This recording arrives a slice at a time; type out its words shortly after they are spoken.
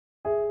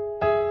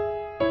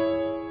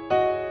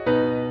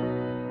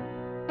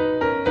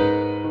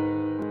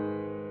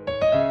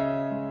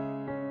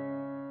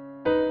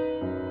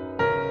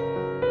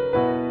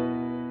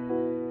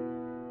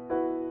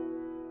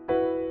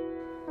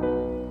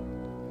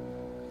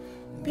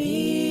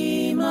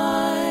Be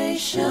my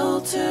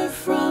shelter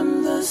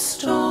from the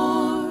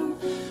storm,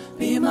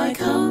 be my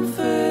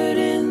comfort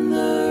in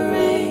the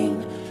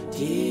rain,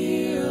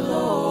 dear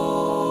Lord.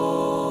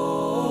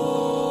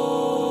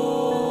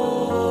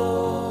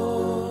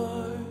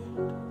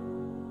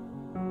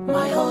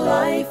 My whole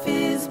life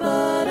is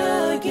but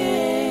a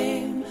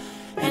game,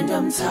 and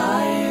I'm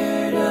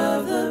tired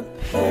of the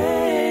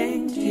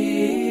pain,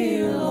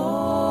 dear Lord.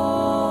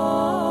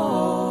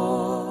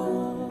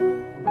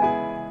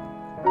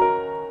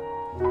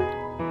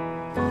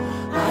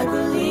 I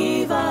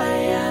believe I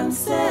am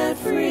set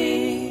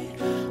free.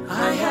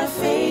 I have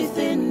faith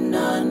in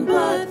none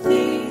but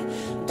Thee,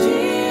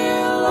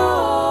 dear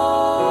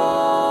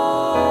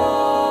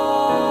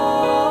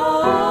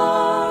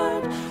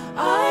Lord.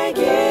 I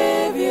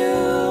give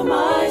You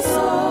my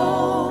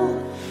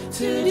soul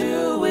to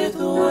do with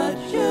what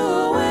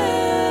You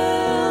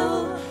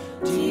will,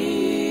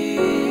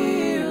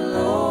 dear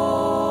Lord.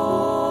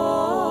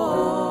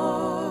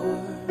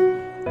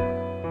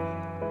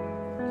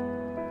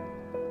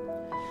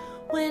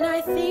 When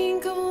I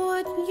think of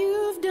what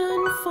You've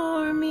done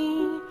for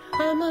me,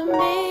 I'm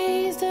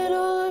amazed at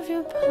all of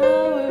Your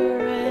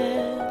power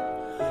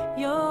and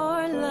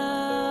Your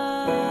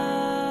love.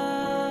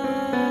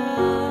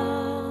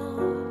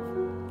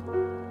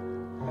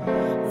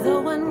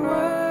 Though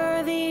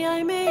unworthy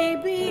I may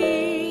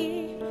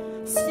be,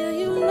 still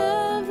You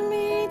love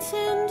me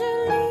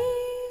tenderly,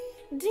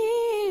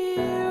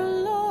 dear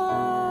Lord.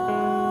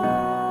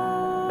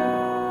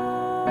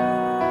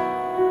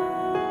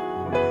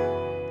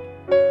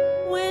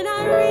 When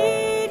I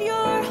read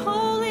Your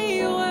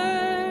holy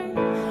word,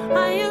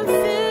 I am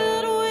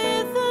filled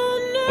with the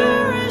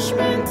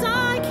nourishment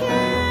I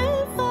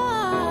can't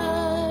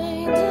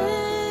find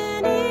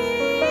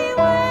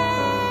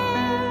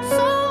anywhere.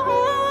 So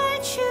I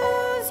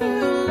choose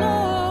You,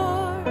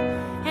 Lord,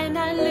 and I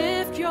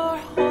lift Your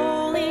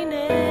holy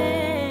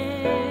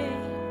name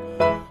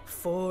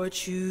for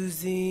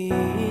choosing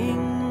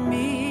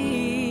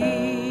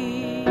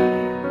me.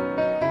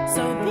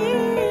 So be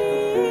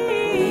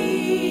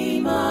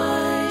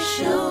my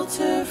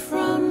shelter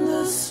from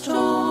the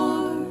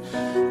storm,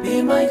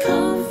 be my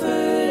comfort